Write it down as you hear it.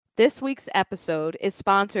This week's episode is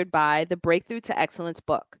sponsored by the Breakthrough to Excellence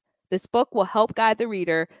book. This book will help guide the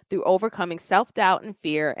reader through overcoming self-doubt and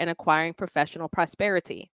fear and acquiring professional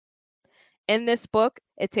prosperity. In this book,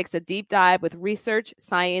 it takes a deep dive with research,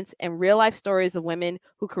 science, and real-life stories of women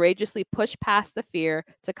who courageously push past the fear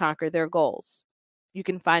to conquer their goals. You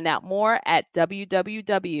can find out more at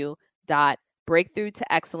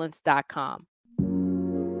www.breakthroughtoexcellence.com.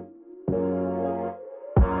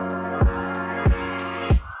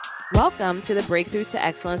 Welcome to the Breakthrough to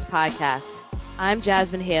Excellence podcast. I'm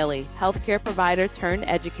Jasmine Haley, healthcare provider turned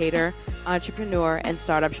educator, entrepreneur, and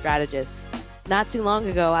startup strategist. Not too long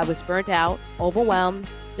ago, I was burnt out, overwhelmed,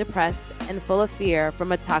 depressed, and full of fear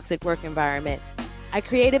from a toxic work environment. I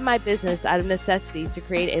created my business out of necessity to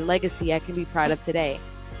create a legacy I can be proud of today.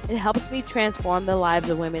 It helps me transform the lives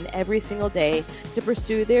of women every single day to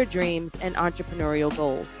pursue their dreams and entrepreneurial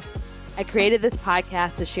goals. I created this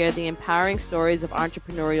podcast to share the empowering stories of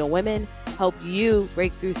entrepreneurial women, help you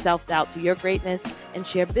break through self-doubt to your greatness, and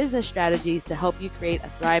share business strategies to help you create a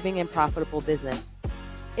thriving and profitable business.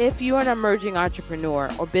 If you are an emerging entrepreneur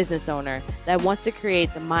or business owner that wants to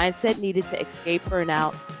create the mindset needed to escape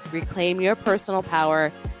burnout, reclaim your personal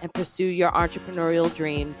power, and pursue your entrepreneurial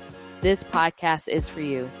dreams, this podcast is for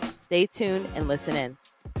you. Stay tuned and listen in.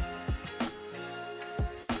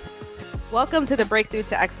 Welcome to the Breakthrough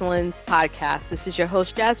to Excellence podcast. This is your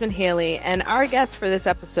host, Jasmine Haley, and our guest for this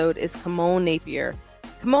episode is Kimone Napier.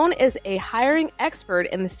 Kimone is a hiring expert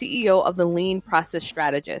and the CEO of the Lean Process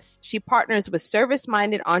Strategist. She partners with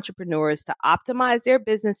service-minded entrepreneurs to optimize their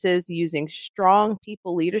businesses using strong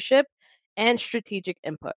people leadership and strategic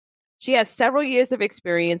input. She has several years of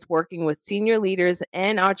experience working with senior leaders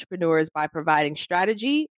and entrepreneurs by providing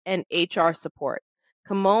strategy and HR support.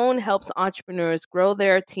 Kimone helps entrepreneurs grow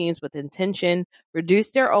their teams with intention, reduce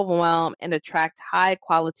their overwhelm, and attract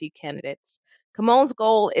high-quality candidates. Kimone's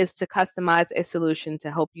goal is to customize a solution to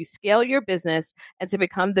help you scale your business and to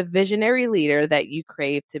become the visionary leader that you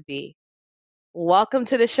crave to be. Welcome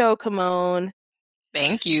to the show, Kimone.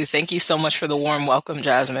 Thank you. Thank you so much for the warm welcome,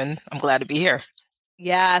 Jasmine. I'm glad to be here.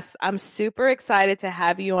 Yes, I'm super excited to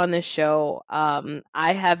have you on the show. I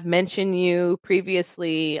have mentioned you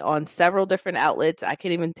previously on several different outlets. I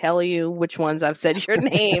can't even tell you which ones I've said your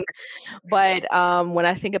name. But when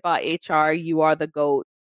I think about HR, you are the GOAT.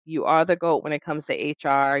 You are the GOAT when it comes to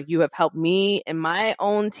HR. You have helped me and my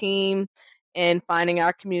own team in finding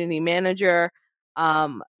our community manager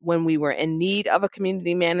when we were in need of a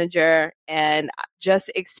community manager, and just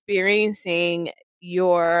experiencing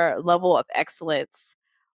your level of excellence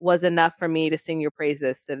was enough for me to sing your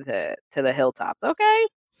praises to the hilltops. Okay.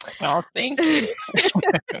 Oh, thank you.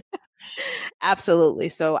 Absolutely.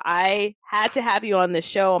 So I had to have you on the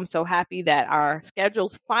show. I'm so happy that our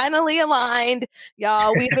schedules finally aligned.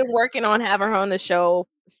 Y'all, we've been working on having her on the show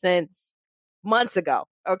since months ago.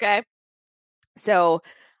 Okay. So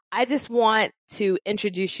I just want to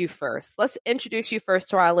introduce you first. Let's introduce you first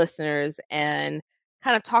to our listeners and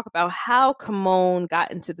kind of talk about how Kimone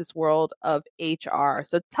got into this world of HR.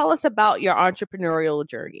 So tell us about your entrepreneurial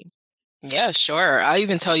journey. Yeah, sure. I'll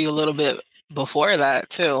even tell you a little bit before that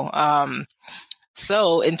too.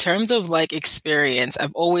 So in terms of like experience,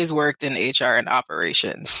 I've always worked in HR and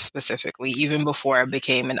operations specifically, even before I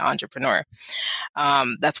became an entrepreneur.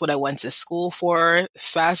 That's what I went to school for.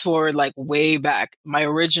 Fast forward like way back, my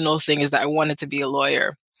original thing is that I wanted to be a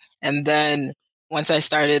lawyer. And then once I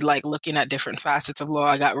started like looking at different facets of law,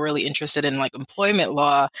 I got really interested in like employment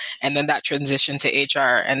law, and then that transitioned to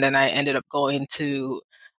HR. And then I ended up going to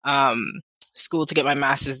school to get my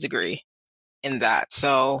master's degree in that.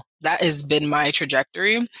 So that has been my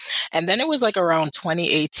trajectory. And then it was like around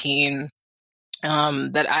 2018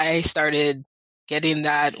 that I started getting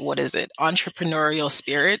that, entrepreneurial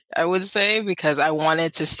spirit, I would say, because I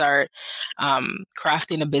wanted to start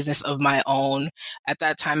crafting a business of my own. At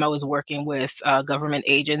that time, I was working with government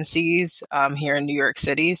agencies here in New York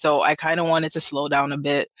City. So I kind of wanted to slow down a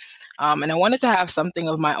bit. And I wanted to have something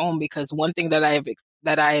of my own, because one thing that I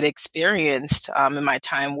had experienced in my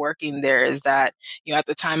time working there is that, at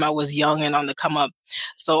the time I was young and on the come up.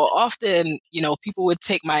 So often, people would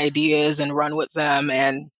take my ideas and run with them,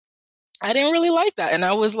 and I didn't really like that. And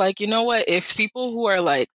I was like, you know what, if people who are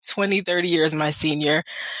like 20, 30 years my senior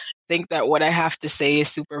think that what I have to say is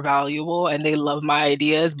super valuable and they love my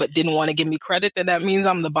ideas but didn't want to give me credit, then that means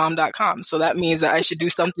I'm the bomb.com. So that means that I should do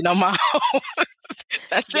something on my own.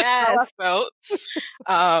 That's just how I felt.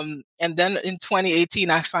 And then in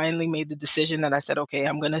 2018, I finally made the decision that I said, okay,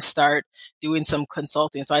 I'm going to start doing some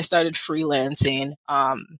consulting. So I started freelancing.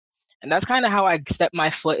 And that's kind of how I stepped my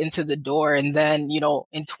foot into the door. And then,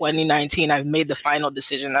 in 2019, I've made the final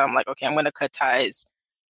decision that I'm like, okay, I'm going to cut ties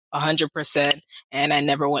 100%, and I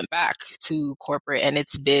never went back to corporate, and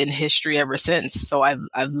it's been history ever since. So I've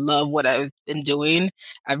loved what I've been doing.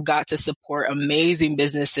 I've got to support amazing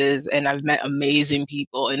businesses, and I've met amazing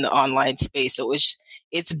people in the online space. So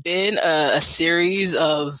it's been a series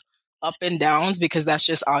of up and downs, because that's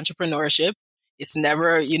just entrepreneurship. It's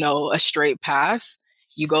never, a straight path.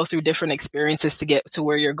 You go through different experiences to get to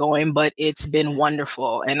where you're going, but it's been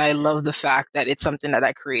wonderful. And I love the fact that it's something that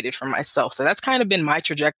I created for myself. So that's kind of been my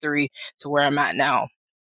trajectory to where I'm at now.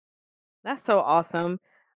 That's so awesome.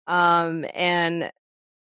 And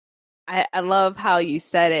I love how you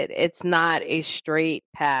said it. It's not a straight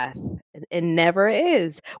path. It never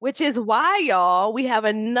is, which is why, y'all, we have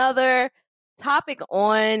another topic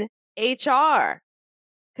on HR.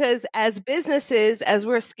 Because as businesses, as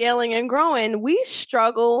we're scaling and growing, we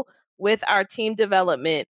struggle with our team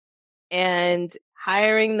development and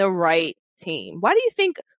hiring the right team. Why do you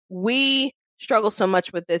think we struggle so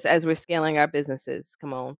much with this as we're scaling our businesses?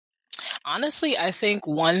 Come on. Honestly, I think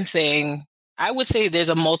one thing, I would say there's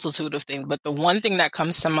a multitude of things, but the one thing that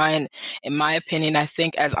comes to mind, in my opinion, I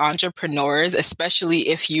think as entrepreneurs, especially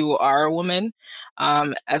if you are a woman,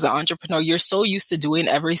 as an entrepreneur, you're so used to doing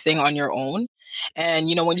everything on your own. And,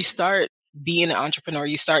 when you start being an entrepreneur,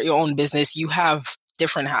 you start your own business, you have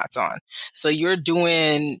different hats on. So you're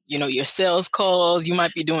doing, your sales calls, you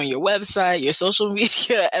might be doing your website, your social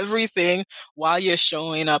media, everything while you're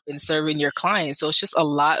showing up and serving your clients. So it's just a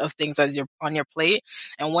lot of things as you're on your plate.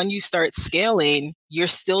 And when you start scaling, you're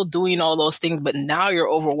still doing all those things, but now you're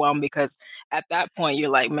overwhelmed, because at that point you're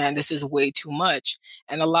like, man, this is way too much.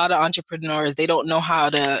 And a lot of entrepreneurs, they don't know how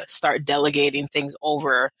to start delegating things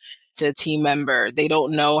over to a team member. They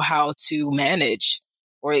don't know how to manage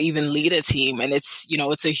or even lead a team. And it's,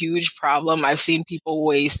 it's a huge problem. I've seen people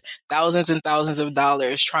waste thousands and thousands of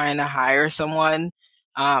dollars trying to hire someone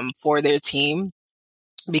for their team,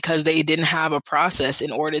 because they didn't have a process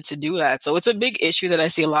in order to do that. So it's a big issue that I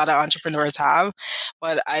see a lot of entrepreneurs have.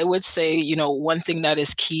 But I would say, one thing that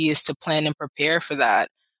is key is to plan and prepare for that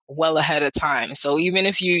well ahead of time. So even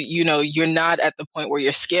if you're not at the point where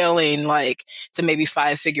you're scaling like to maybe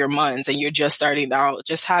 5-figure months and you're just starting out,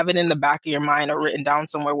 just have it in the back of your mind or written down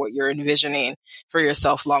somewhere what you're envisioning for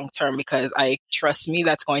yourself long term, because trust me,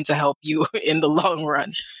 that's going to help you in the long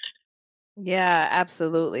run. Yeah,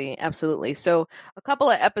 absolutely. Absolutely. So a couple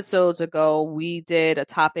of episodes ago, we did a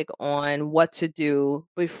topic on what to do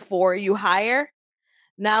before you hire.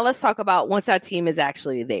 Now let's talk about once our team is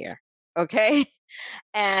actually there. Okay.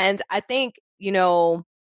 And I think,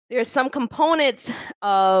 there's some components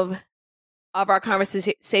of our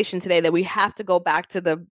conversation today that we have to go back to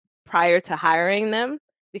the prior to hiring them,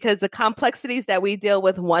 because the complexities that we deal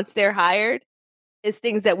with once they're hired is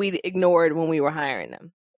things that we ignored when we were hiring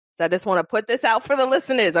them. So I just want to put this out for the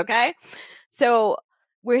listeners. Okay. So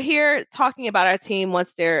we're here talking about our team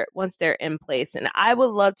once they're in place. And I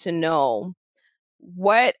would love to know,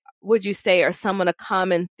 what would you say are some of the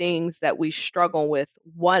common things that we struggle with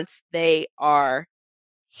once they are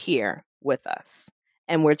here with us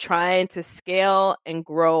and we're trying to scale and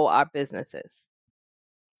grow our businesses?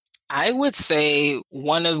 I would say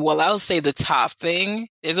I'll say the top thing.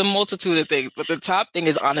 There's a multitude of things, but the top thing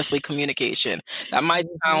is honestly communication. That might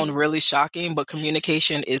sound really shocking, but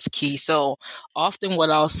communication is key. So often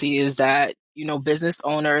what I'll see is that, business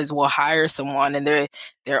owners will hire someone and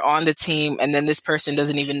they're on the team, and then this person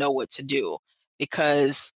doesn't even know what to do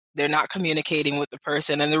because they're not communicating with the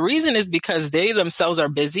person. And the reason is because they themselves are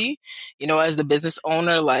busy, as the business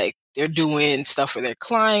owner, like they're doing stuff for their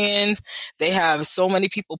clients. They have so many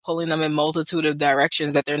people pulling them in multitude of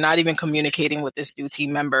directions that they're not even communicating with this new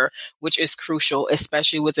team member, which is crucial,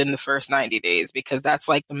 especially within the first 90 days, because that's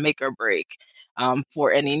like the make or break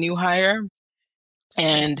for any new hire.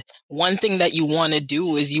 And one thing that you want to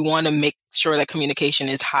do is you want to make sure that communication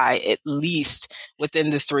is high, at least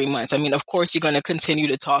within the 3 months. I mean, of course, you're going to continue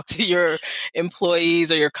to talk to your employees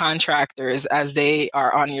or your contractors as they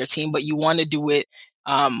are on your team, but you want to do it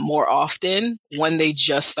more often when they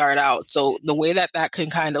just start out. So the way that can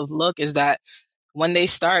kind of look is that when they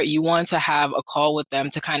start, you want to have a call with them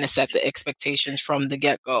to kind of set the expectations from the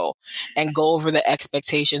get-go and go over the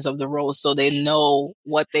expectations of the role so they know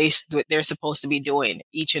what they're supposed to be doing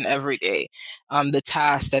each and every day, the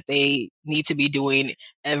tasks that they need to be doing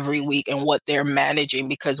every week and what they're managing.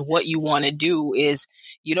 Because what you want to do is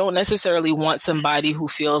you don't necessarily want somebody who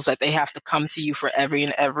feels that they have to come to you for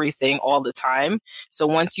everything all the time. So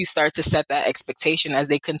once you start to set that expectation as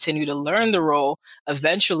they continue to learn the role,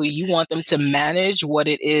 eventually you want them to manage what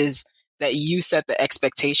it is that you set the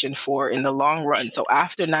expectation for in the long run. So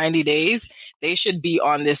after 90 days, they should be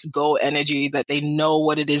on this go energy that they know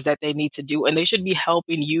what it is that they need to do. And they should be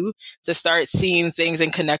helping you to start seeing things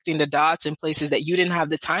and connecting the dots in places that you didn't have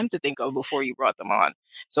the time to think of before you brought them on.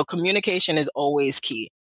 So communication is always key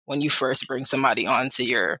when you first bring somebody onto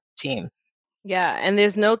your team. Yeah, and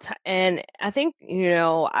there's no time, and I think,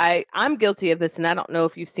 I'm guilty of this, and I don't know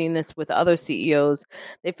if you've seen this with other CEOs.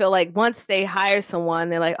 They feel like once they hire someone,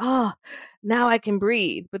 they're like, oh, now I can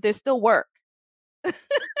breathe, but there's still work.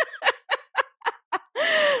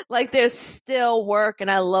 Like there's still work,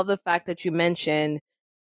 and I love the fact that you mentioned,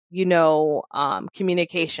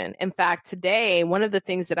 communication. In fact, today, one of the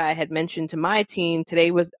things that I had mentioned to my team,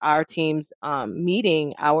 today was our team's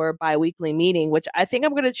meeting, our biweekly meeting, which I think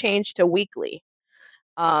I'm going to change to weekly,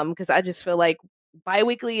 because I just feel like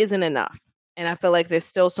biweekly isn't enough. And I feel like there's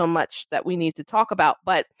still so much that we need to talk about.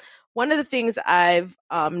 But one of the things I've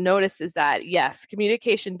noticed is that, yes,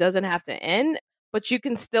 communication doesn't have to end, but you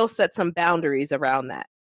can still set some boundaries around that.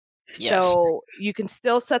 Yes. So you can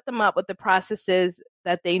still set them up with the processes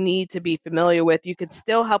that they need to be familiar with. You can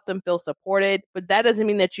still help them feel supported, but that doesn't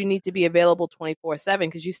mean that you need to be available 24/7,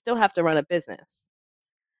 because you still have to run a business.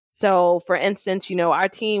 So for instance, our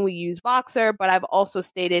team, we use Voxer, but I've also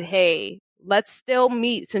stated, hey, let's still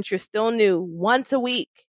meet, since you're still new, once a week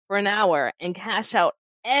for an hour and hash out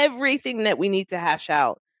everything that we need to hash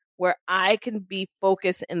out, where I can be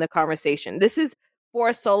focused in the conversation. This is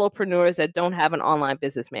for solopreneurs that don't have an online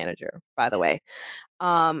business manager, by the way.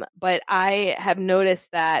 But I have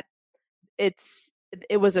noticed that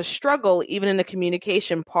it was a struggle, even in the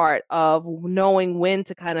communication part, of knowing when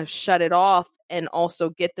to kind of shut it off and also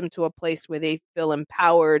get them to a place where they feel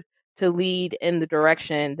empowered to lead in the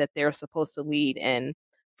direction that they're supposed to lead in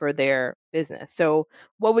for their business. So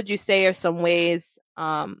what would you say are some ways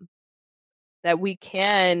that we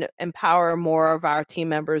can empower more of our team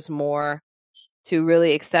members more to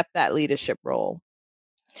really accept that leadership role?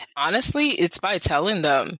 Honestly, it's by telling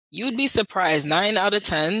them. You'd be surprised 9 out of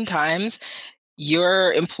 10 times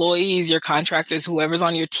your employees, your contractors, whoever's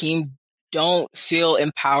on your team don't feel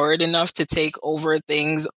empowered enough to take over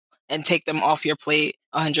things and take them off your plate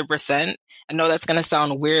 100%. I know that's going to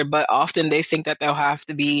sound weird, but often they think that they'll have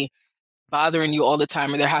to be bothering you all the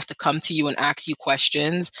time, or they have to come to you and ask you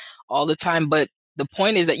questions all the time. But the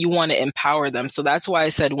point is that you want to empower them. So that's why I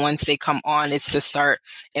said once they come on, it's to start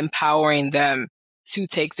empowering them to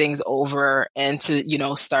take things over and to,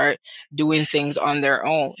 start doing things on their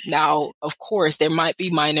own. Now, of course, there might be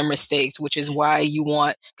minor mistakes, which is why you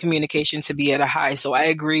want communication to be at a high. So I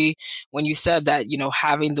agree when you said that,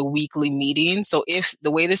 having the weekly meeting. So if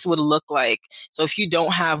the way this would look like, so if you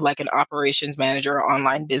don't have like an operations manager or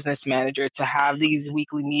online business manager to have these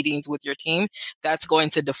weekly meetings with your team, that's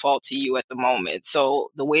going to default to you at the moment. So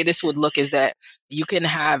the way this would look is that you can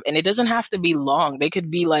have, and it doesn't have to be long. They could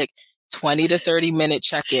be like 20 to 30-minute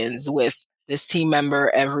check-ins with this team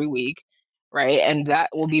member every week, right? And that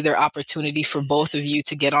will be their opportunity for both of you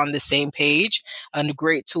to get on the same page. And a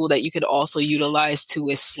great tool that you could also utilize too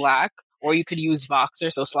is Slack, or you could use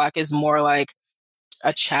Voxer. So Slack is more like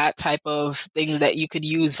a chat type of thing that you could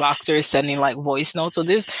use. Voxer is sending like voice notes. So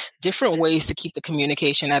there's different ways to keep the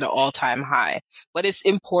communication at an all-time high, but it's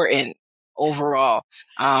important overall.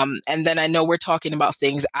 And then I know we're talking about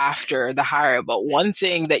things after the hire, but one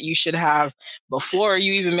thing that you should have before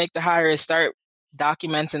you even make the hire is start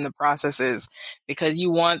documenting the processes, because you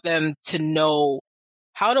want them to know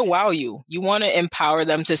how to wow you. You want to empower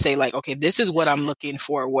them to say like, okay, this is what I'm looking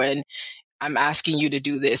for when I'm asking you to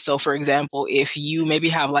do this. So for example, if you maybe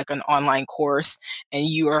have like an online course and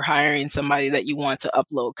you are hiring somebody that you want to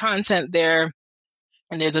upload content there,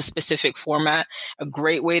 and there's a specific format, a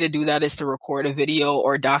great way to do that is to record a video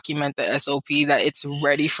or document the SOP that it's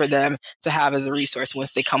ready for them to have as a resource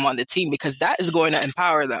once they come on the team, because that is going to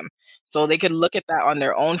empower them. So they can look at that on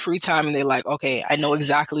their own free time and they're like, okay, I know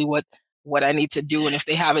exactly what I need to do. And if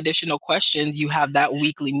they have additional questions, you have that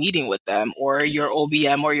weekly meeting with them, or your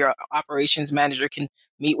OBM or your operations manager can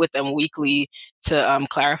meet with them weekly to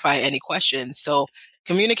clarify any questions. So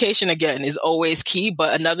communication, again, is always key.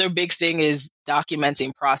 But another big thing is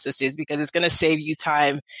documenting processes, because it's going to save you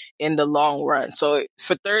time in the long run. So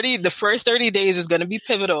the first 30 days is going to be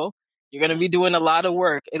pivotal. You're going to be doing a lot of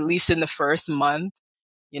work, at least in the first month.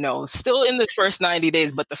 Still in the first 90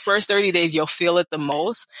 days, but the first 30 days, you'll feel it the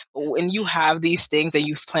most. But when you have these things that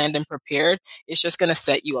you've planned and prepared, it's just going to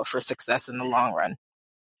set you up for success in the long run.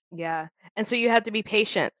 Yeah. And so you have to be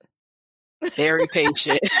patient. Very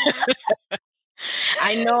patient.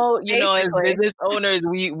 I know, as business owners,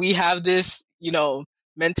 we have this,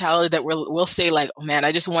 mentality that we'll say like, oh man,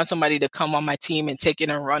 I just want somebody to come on my team and take it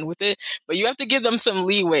and run with it. But you have to give them some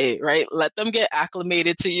leeway, right? Let them get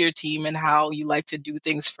acclimated to your team and how you like to do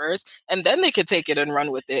things first, and then they can take it and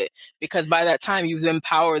run with it. Because by that time, you've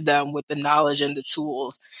empowered them with the knowledge and the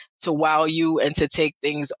tools to wow you and to take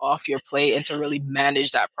things off your plate and to really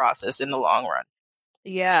manage that process in the long run.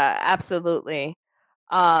 Yeah, absolutely.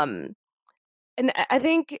 And I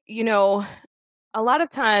think, a lot of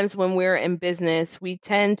times when we're in business, we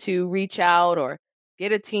tend to reach out or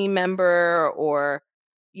get a team member, or,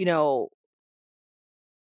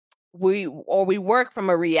 we work from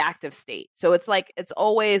a reactive state. So it's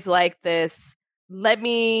always like this, let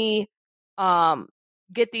me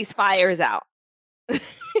get these fires out.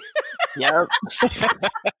 Yep.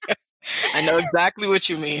 I know exactly what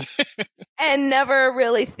you mean. And never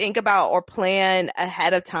really think about or plan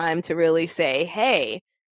ahead of time to really say, hey,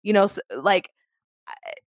 like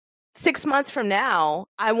 6 months from now,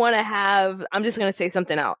 I'm just going to say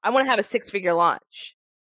something else. I want to have a 6-figure launch.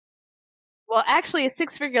 Well, actually, a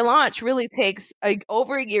 6-figure launch really takes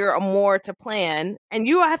over a year or more to plan, and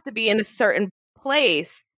you have to be in a certain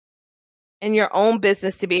place in your own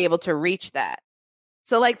business to be able to reach that.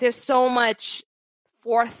 So, there's so much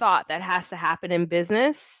forethought that has to happen in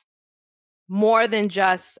business, more than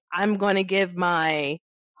just, I'm going to give my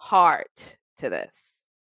heart to this.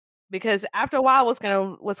 Because after a while, what's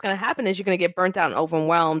going to happen is you're going to get burnt out and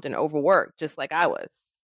overwhelmed and overworked, just like I was.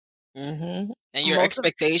 Mm-hmm. And your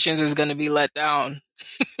expectations is going to be let down.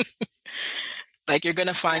 Like you're going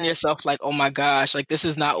to find yourself like, oh my gosh, like this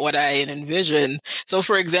is not what I envisioned. So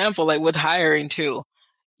for example, like with hiring too,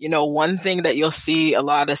 one thing that you'll see a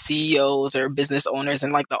lot of CEOs or business owners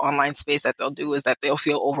in like the online space that they'll do is that they'll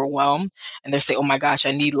feel overwhelmed and they'll say, oh my gosh,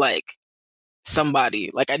 I need like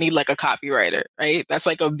somebody, like I need like a copywriter, right? That's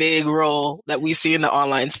like a big role that we see in the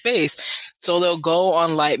online space. So they'll go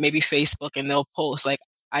on like maybe Facebook and they'll post like,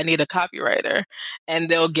 I need a copywriter, and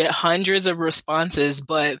they'll get hundreds of responses.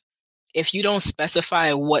 But if you don't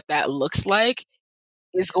specify what that looks like,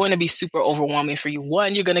 it's going to be super overwhelming for you.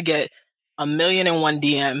 One, you're going to get 1,000,001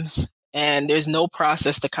 DMs, and there's no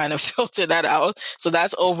process to kind of filter that out. So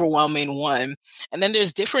that's overwhelming, one. And then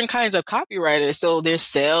there's different kinds of copywriters. So there's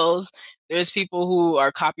sales, there's people who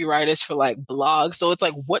are copywriters for like blogs. So it's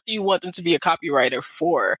like, what do you want them to be a copywriter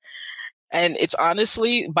for? And it's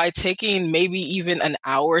honestly by taking maybe even an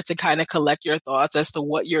hour to kind of collect your thoughts as to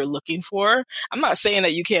what you're looking for. I'm not saying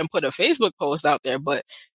that you can't put a Facebook post out there, but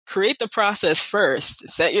create the process first,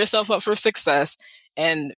 set yourself up for success,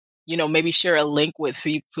 and maybe share a link with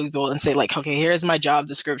people and say like, okay, here's my job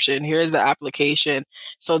description, here's the application,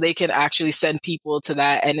 so they can actually send people to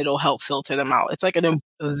that and it'll help filter them out. It's like a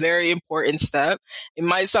very important step. It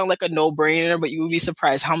might sound like a no-brainer, but you would be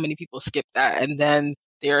surprised how many people skip that, and then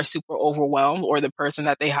they are super overwhelmed, or the person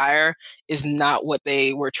that they hire is not what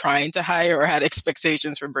they were trying to hire or had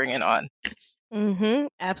expectations for bringing on. Mm-hmm.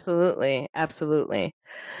 Absolutely. Absolutely.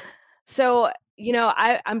 So,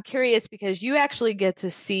 I'm curious because you actually get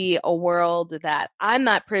to see a world that I'm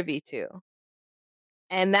not privy to.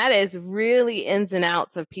 And that is really ins and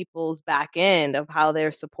outs of people's back end of how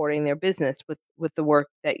they're supporting their business with the work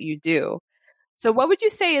that you do. So what would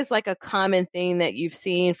you say is like a common thing that you've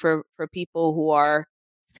seen for people who are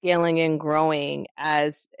scaling and growing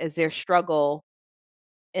as their struggle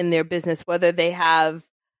in their business, whether they have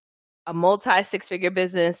a multi-6-figure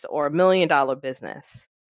business or $1 million business?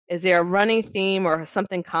 Is there a running theme or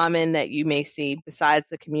something common that you may see besides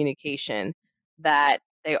the communication that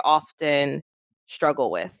they often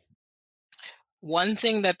struggle with? One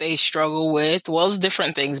thing that they struggle with, well, it's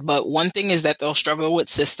different things, but one thing is that they'll struggle with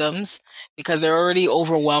systems because they're already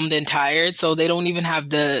overwhelmed and tired. So they don't even have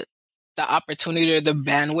the opportunity or the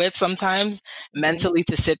bandwidth sometimes mentally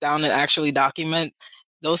to sit down and actually document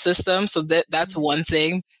those systems. So that's one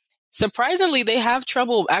thing. Surprisingly, they have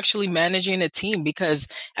trouble actually managing a team because,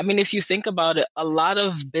 I mean, if you think about it, a lot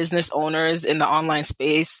of business owners in the online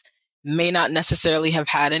space may not necessarily have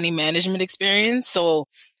had any management experience. So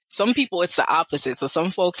some people, it's the opposite. So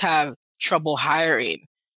some folks have trouble hiring,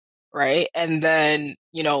 right? And then,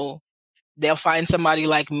 they'll find somebody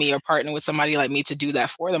like me or partner with somebody like me to do that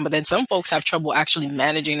for them. But then some folks have trouble actually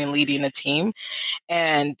managing and leading a team.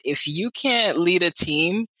 And if you can't lead a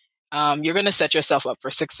team, you're going to set yourself up for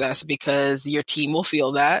success because your team will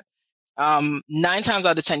feel that. 9 times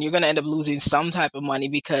out of 10, you're going to end up losing some type of money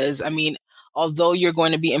because, I mean, although you're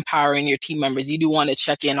going to be empowering your team members, you do want to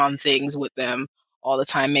check in on things with them all the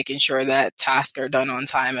time, making sure that tasks are done on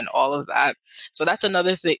time and all of that. So that's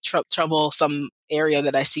another troublesome area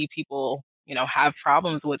that I see people have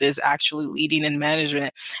problems with is actually leading in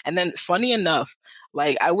management. And then funny enough,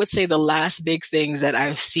 like I would say the last big things that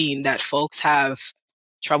I've seen that folks have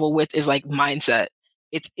trouble with is like mindset.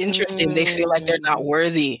 It's interesting. They feel like they're not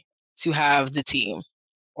worthy to have the team,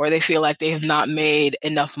 or they feel like they have not made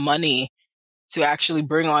enough money to actually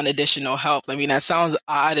bring on additional help. I mean, that sounds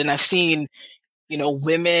odd. And I've seen,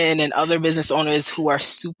 women and other business owners who are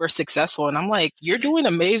super successful. And I'm like, you're doing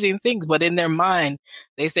amazing things. But in their mind,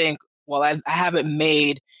 they think, well, I haven't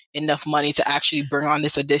made enough money to actually bring on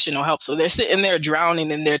this additional help. So they're sitting there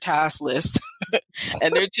drowning in their task list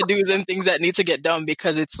and their to-dos and things that need to get done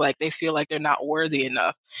because it's like they feel like they're not worthy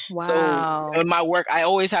enough. Wow. So in my work, I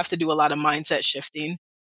always have to do a lot of mindset shifting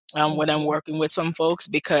when I'm working with some folks,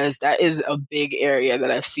 because that is a big area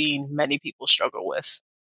that I've seen many people struggle with.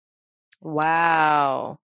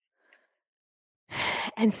 Wow.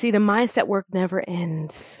 And see, the mindset work never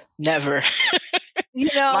ends. Never.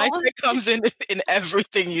 Mindset comes in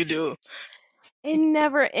everything you do. It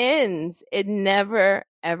never ends. It never,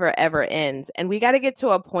 ever, ever ends. And we got to get to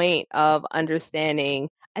a point of understanding.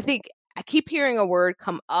 I think I keep hearing a word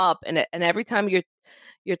come up, and every time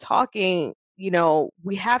you're talking,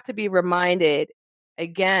 we have to be reminded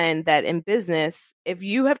again that in business, if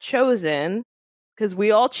you have chosen, because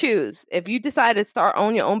we all choose, if you decide to start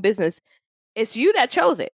own your own business, it's you that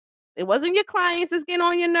chose it. It wasn't your clients that's getting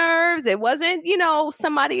on your nerves. It wasn't,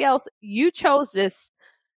 somebody else. You chose this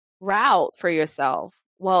route for yourself.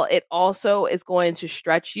 Well, it also is going to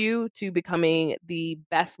stretch you to becoming the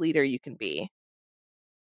best leader you can be.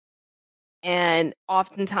 And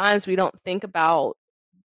oftentimes we don't think about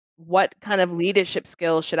what kind of leadership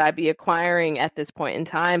skills should I be acquiring at this point in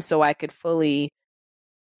time so I could fully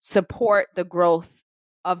support the growth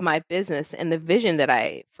of my business and the vision that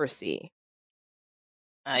I foresee.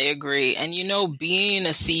 I agree. And being a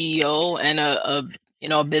CEO and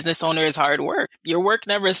a business owner is hard work. Your work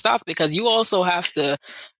never stops because you also have to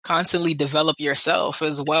constantly develop yourself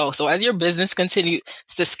as well. So as your business continues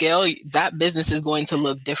to scale, that business is going to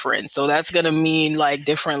look different. So that's going to mean like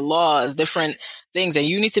different laws, different things. And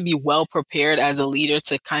you need to be well prepared as a leader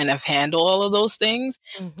to kind of handle all of those things.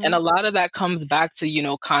 Mm-hmm. And a lot of that comes back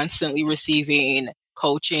to, constantly receiving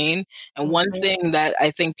coaching. And one thing that I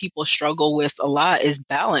think people struggle with a lot is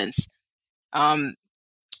balance.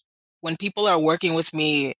 When people are working with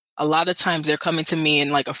me, a lot of times they're coming to me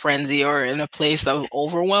in like a frenzy or in a place of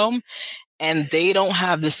overwhelm, and they don't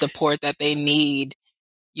have the support that they need,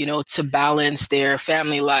 to balance their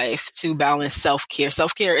family life, to balance self-care.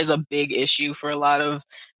 Self-care is a big issue for a lot of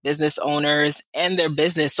business owners and their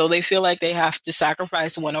business. So they feel like they have to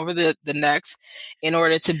sacrifice one over the next in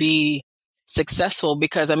order to be successful.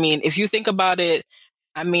 Because if you think about it,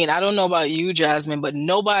 I don't know about you, Jasmine, but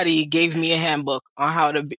nobody gave me a handbook on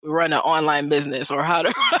how to run an online business or how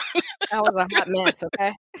to. That was a hot mess,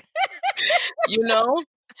 okay?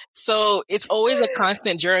 So it's always a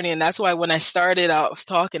constant journey. And that's why when I started out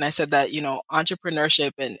talking, I said that,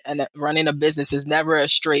 entrepreneurship and running a business is never a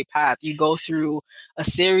straight path. You go through a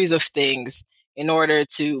series of things in order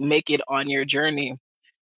to make it on your journey.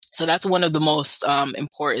 So that's one of the most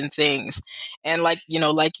important things. And like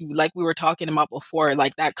we were talking about before,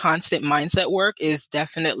 like that constant mindset work is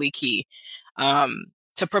definitely key.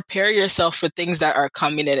 To prepare yourself for things that are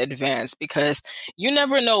coming in advance, because you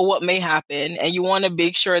never know what may happen, and you want to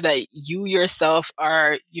make sure that you yourself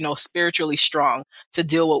are, spiritually strong to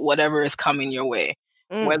deal with whatever is coming your way.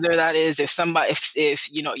 Whether that is if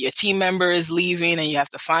your team member is leaving and you have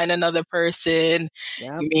to find another person.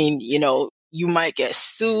 Yep. You might get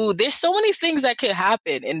sued. There's so many things that could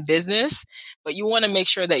happen in business, but you want to make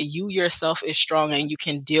sure that you yourself is strong and you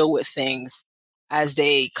can deal with things as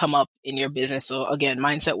they come up in your business. So again,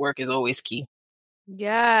 mindset work is always key.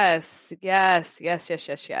 Yes. I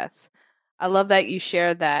love that you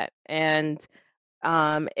shared that. And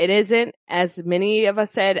it isn't, as many of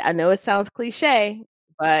us said, I know it sounds cliche,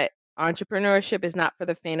 but entrepreneurship is not for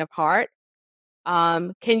the faint of heart.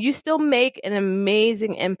 Can you still make an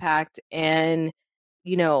amazing impact and,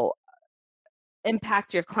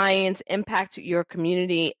 impact your clients, impact your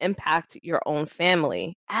community, impact your own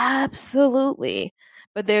family? Absolutely.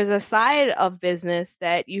 But there's a side of business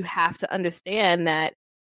that you have to understand that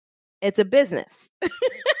it's a business.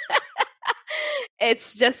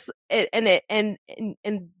 It's just and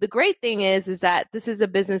the great thing is that this is a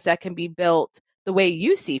business that can be built the way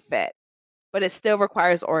you see fit, but it still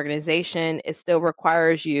requires organization. It still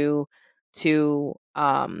requires you to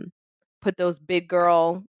put those big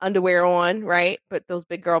girl underwear on, right? Put those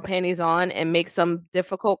big girl panties on and make some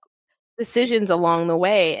difficult decisions along the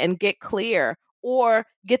way and get clear, or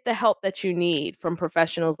get the help that you need from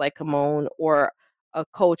professionals like Kimon or a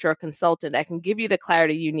coach or a consultant that can give you the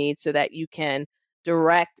clarity you need so that you can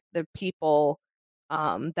direct the people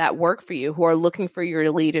that work for you who are looking for your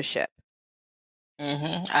leadership.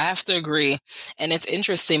 I have to agree. And it's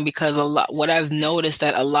interesting because what I've noticed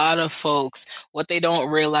that a lot of folks, what they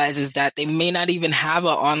don't realize is that they may not even have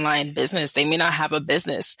an online business. They may not have a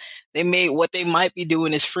business. What they might be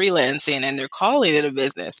doing is freelancing and they're calling it a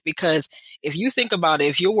business. Because if you think about it,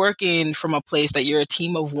 if you're working from a place that you're a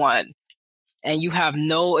team of one and you have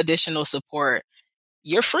no additional support,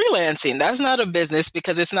 you're freelancing. That's not a business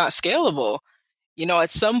because it's not scalable.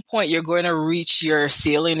 At some point you're going to reach your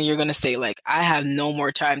ceiling and you're going to say like, I have no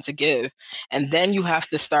more time to give. And then you have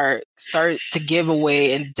to start to give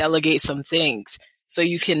away and delegate some things so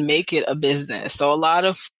you can make it a business. So a lot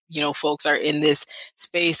of, folks are in this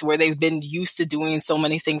space where they've been used to doing so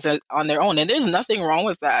many things on their own. And there's nothing wrong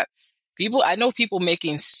with that. I know people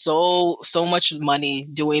making so much money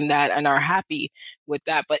doing that and are happy with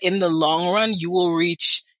that. But in the long run, you will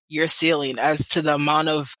reach your ceiling as to the amount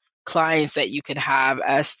of clients that you could have,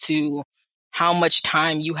 as to how much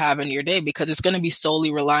time you have in your day, because it's going to be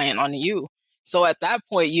solely reliant on you. So at that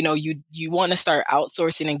point, you want to start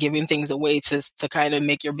outsourcing and giving things away to kind of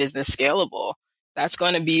make your business scalable. That's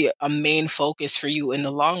going to be a main focus for you in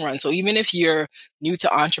the long run. So even if you're new to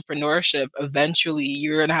entrepreneurship, eventually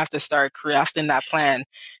you're going to have to start crafting that plan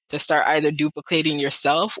to start either duplicating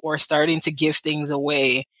yourself or starting to give things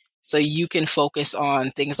away so you can focus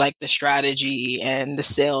on things like the strategy and the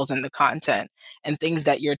sales and the content and things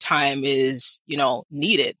that your time is,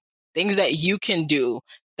 needed. Things that you can do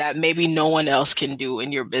that maybe no one else can do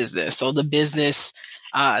in your business. So the business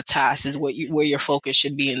task is where your focus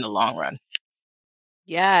should be in the long run.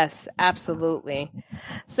 Yes, absolutely.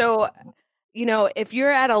 So, if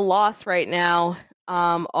you're at a loss right now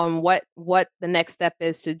on what the next step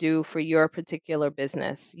is to do for your particular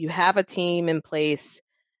business, you have a team in place.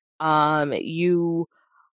 You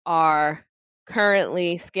are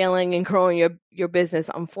currently scaling and growing your business,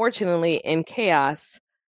 unfortunately, in chaos.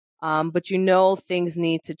 But things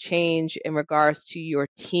need to change in regards to your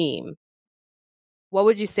team. What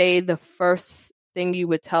would you say the first thing you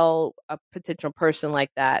would tell a potential person like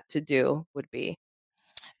that to do would be?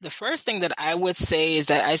 The first thing that I would say is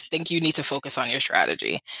that I think you need to focus on your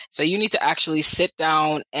strategy. So you need to actually sit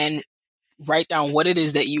down and write down what it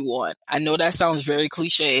is that you want. I know that sounds very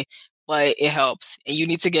cliche, but it helps. And you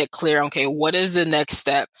need to get clear, okay, what is the next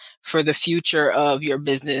step for the future of your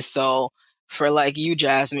business? So for like you,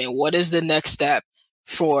 Jasmine, what is the next step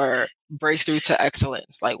for Breakthrough to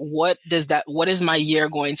Excellence? Like, what is my year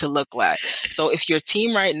going to look like? So if your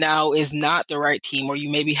team right now is not the right team, or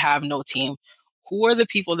you maybe have no team, who are the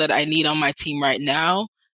people that I need on my team right now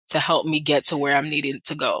to help me get to where I'm needing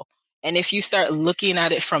to go? And if you start looking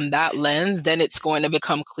at it from that lens, then it's going to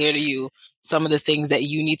become clear to you some of the things that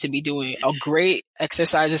you need to be doing. A great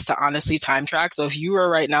exercise is to honestly time track. So if you are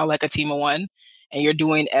right now like a team of one and you're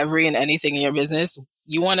doing every and anything in your business,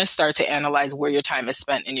 you want to start to analyze where your time is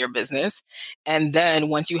spent in your business. And then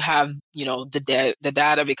once you have, the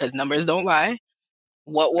data, because numbers don't lie,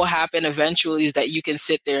 what will happen eventually is that you can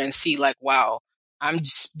sit there and see like, wow, I'm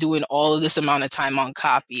just doing all of this amount of time on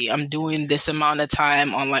copy. I'm doing this amount of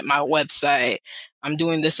time on like my website. I'm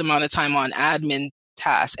doing this amount of time on admin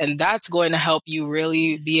tasks. And that's going to help you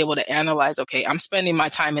really be able to analyze, okay, I'm spending my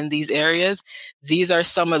time in these areas. These are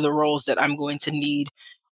some of the roles that I'm going to need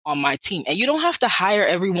on my team. And you don't have to hire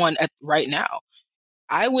everyone right now.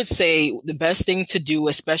 I would say the best thing to do,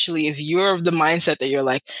 especially if you're of the mindset that you're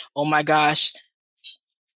like, oh my gosh,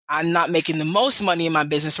 I'm not making the most money in my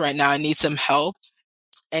business right now. I need some help.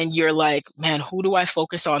 And you're like, man, who do I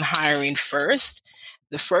focus on hiring first?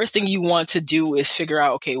 The first thing you want to do is figure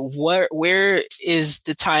out, okay, where is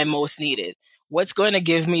the time most needed? What's going to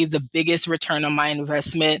give me the biggest return on my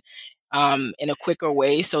investment in a quicker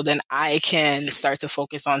way? So then I can start to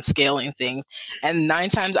focus on scaling things. And 9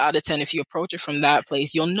 times out of 10, if you approach it from that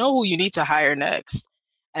place, you'll know who you need to hire next.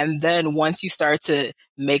 And then once you start to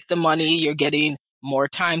make the money, you're getting more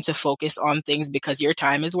time to focus on things because your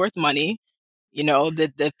time is worth money.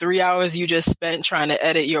 The 3 hours you just spent trying to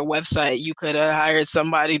edit your website, you could have hired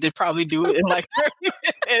somebody to probably do it in like 30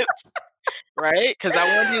 minutes, right? Because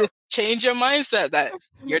I want you to change your mindset that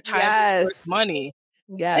your time is worth money.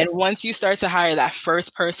 Yes. And once you start to hire that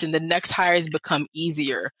first person, the next hires become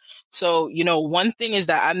easier. So, one thing is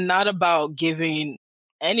that I'm not about giving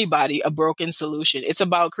anybody a broken solution. It's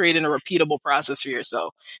about creating a repeatable process for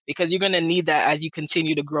yourself, because you're going to need that as you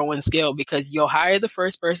continue to grow and scale, because you'll hire the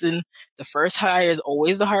first person. The first hire is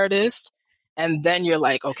always the hardest. And then you're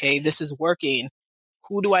like, okay, this is working.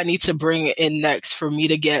 who do I need to bring in next for me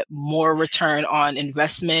to get more return on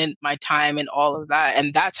investment, my time, and all of that.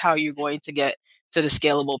 And that's how you're going to get to the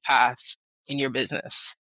scalable path in your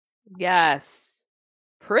business. Yes.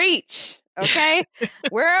 Preach. Okay.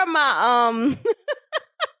 Where are my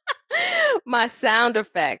my sound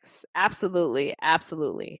effects? Absolutely.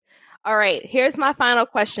 Absolutely. All right. Here's my final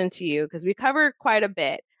question to you, because we covered quite a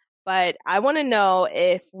bit, but I want to know,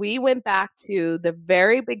 if we went back to the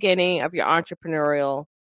very beginning of your entrepreneurial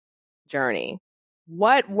journey,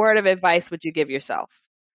 what word of advice would you give yourself?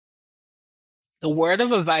 The word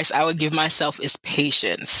of advice I would give myself is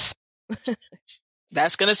patience.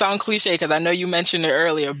 That's going to sound cliche because I know you mentioned it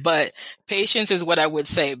earlier, but patience is what I would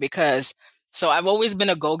say, because so I've always been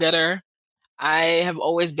a go-getter. I have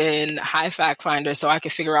always been high fact finder, so I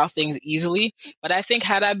could figure out things easily. But I think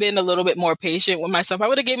had I been a little bit more patient with myself, I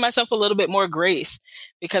would have gave myself a little bit more grace,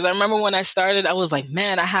 because I remember when I started, I was like,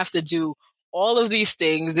 man, I have to do all of these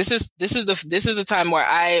things. This is the time where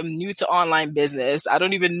I am new to online business. I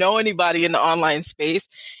don't even know anybody in the online space.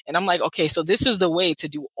 And I'm like, okay, so this is the way to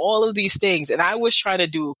do all of these things. And I was trying to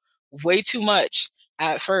do way too much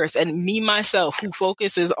at first. And me, myself, who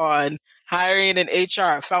focuses on hiring and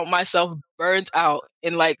HR, found myself burnt out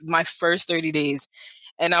in like my first 30 days.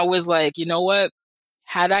 And I was like, you know what?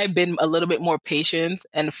 Had I been a little bit more patient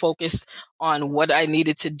and focused on what I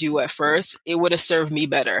needed to do at first, it would have served me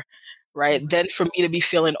better, right? Than for me to be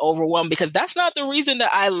feeling overwhelmed, because that's not the reason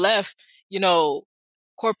that I left,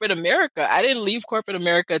 corporate America. I didn't leave corporate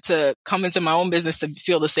America to come into my own business to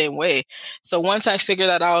feel the same way. So once I figured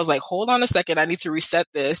that out, I was like, hold on a second, I need to reset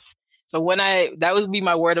this. So that would be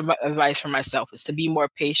my word of advice for myself, is to be more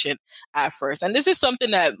patient at first. And this is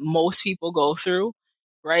something that most people go through,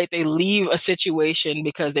 right? They leave a situation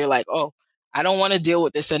because they're like, oh, I don't want to deal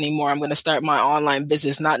with this anymore. I'm going to start my online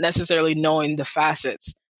business, not necessarily knowing the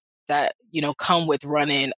facets that, come with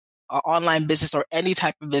running an online business or any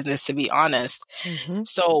type of business, to be honest. Mm-hmm.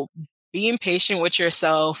 So being patient with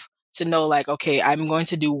yourself to know, like, okay, I'm going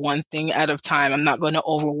to do one thing at a time. I'm not going to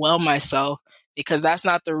overwhelm myself, because that's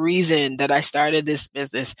not the reason that I started this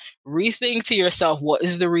business. Rethink to yourself, what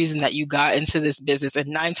is the reason that you got into this business? And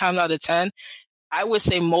 9 times out of 10, I would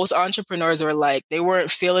say most entrepreneurs were like, they weren't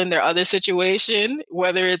feeling their other situation,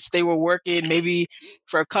 whether it's they were working maybe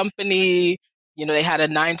for a company, they had a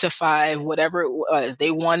 9 to 5, whatever it was. They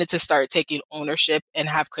wanted to start taking ownership and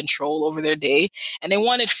have control over their day. And they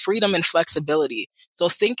wanted freedom and flexibility. So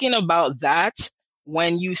thinking about that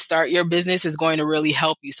when you start your business is going to really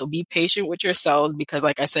help you. So be patient with yourselves, because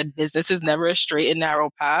like I said, business is never a straight and narrow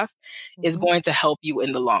path. Mm-hmm. It's going to help you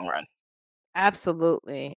in the long run.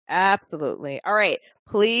 Absolutely. Absolutely. All right.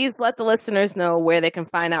 Please let the listeners know where they can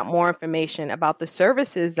find out more information about the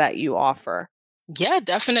services that you offer. Yeah,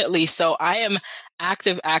 definitely. So I am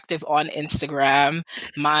active on Instagram.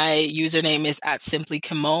 My username is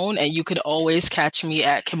 @SimplyKimone, and you can always catch me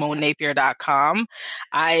at KimoneNapier.com.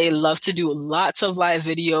 I love to do lots of live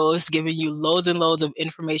videos, giving you loads and loads of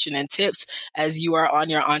information and tips as you are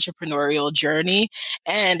on your entrepreneurial journey.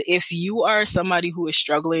 And if you are somebody who is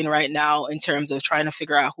struggling right now in terms of trying to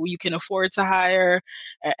figure out who you can afford to hire,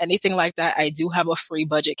 or anything like that, I do have a free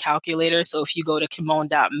budget calculator. So if you go to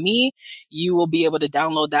kimone.me, you will be able to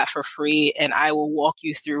download that for free, and I will walk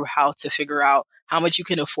you through how to figure out how much you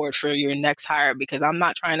can afford for your next hire, because I'm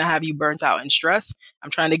not trying to have you burnt out and stressed.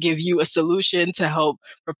 I'm trying to give you a solution to help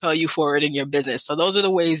propel you forward in your business. So those are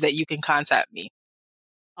the ways that you can contact me.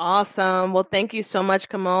 Awesome. Well, thank you so much,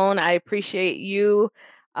 Kimone. I appreciate you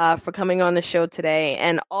for coming on the show today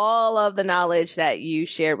and all of the knowledge that you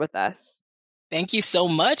shared with us. Thank you so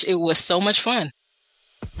much. It was so much fun.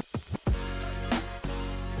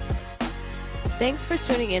 Thanks for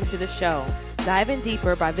tuning in to the show. Dive in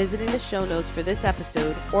deeper by visiting the show notes for this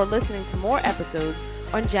episode or listening to more episodes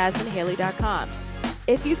on JasmineHaley.com.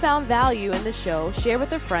 If you found value in the show, share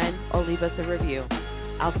with a friend or leave us a review.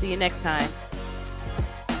 I'll see you next time.